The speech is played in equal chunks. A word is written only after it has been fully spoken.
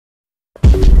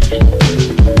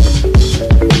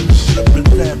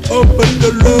Open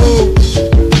the loop.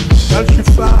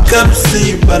 Shiffai. Come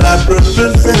see what I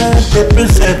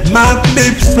represent my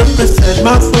peeps, represent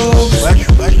my folks.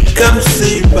 Come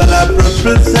see what I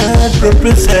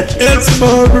represent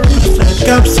info, represent.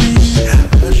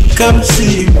 Come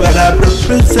see what I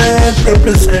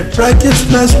represent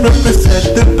righteousness,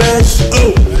 represent the best.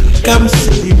 Oh, come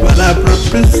see what I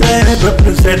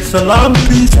represent salam,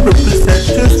 peace, represent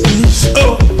justice.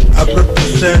 Oh, I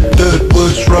represent third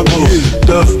world struggle,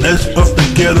 toughness of the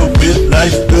ghetto, with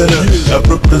life better. I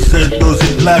represent those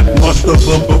in life, most of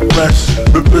them oppressed.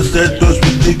 Represent those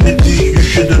with dignity, you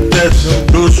should attest.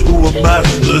 Those who are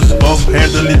masters of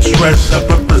handling stress. I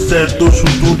represent those who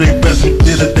do their best with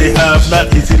dinner they have,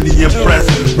 not easily impressed.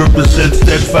 Represent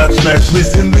steadfastness,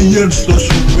 resilience, those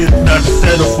who will not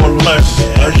settle for less.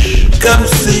 Come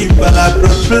see what I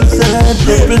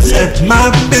represent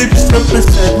my peeps,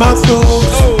 represent my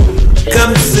folks.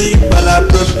 Come see what I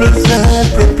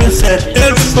represent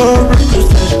info,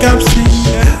 represent.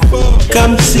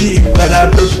 Come see what I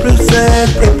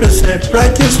represent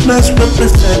righteousness,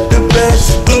 represent the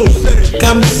best.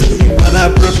 Come see what I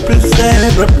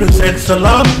represent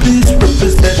salam, peace,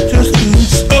 represent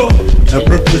justice. I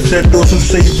represent those who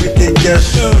say we can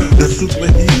guess, the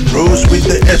superheroes with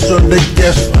the S on the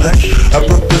yes. I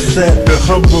represent the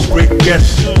humble great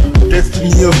guests,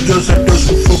 destiny of Joseph, those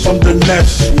who fall from the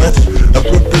nest. I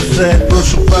represent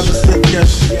those who rather say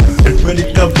yes, and when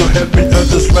it comes to helping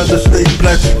others, rather stay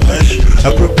blessed.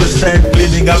 I represent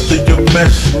cleaning after your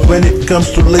mess, when it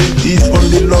comes to ladies,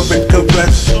 only love and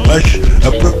caress. I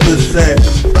represent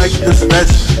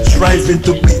righteousness, striving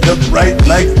to be upright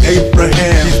like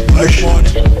Abraham.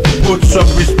 Put some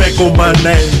respect on my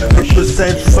name.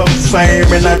 Represent some fame,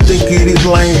 and I think it is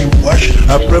lame.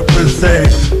 I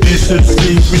represent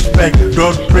decency, respect.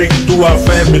 Don't break to our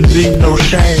family, no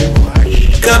shame.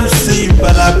 Come see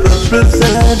what I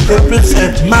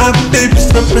represent my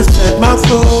peeps, represent my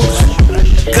folks.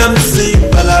 Come see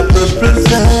what I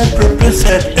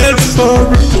represent info,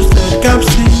 represent.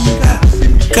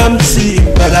 Come see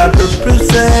what I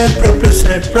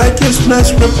represent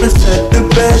righteousness, represent the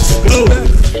best.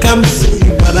 Come see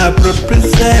what I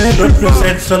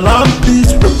represent salam,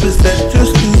 peace, represent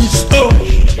justice.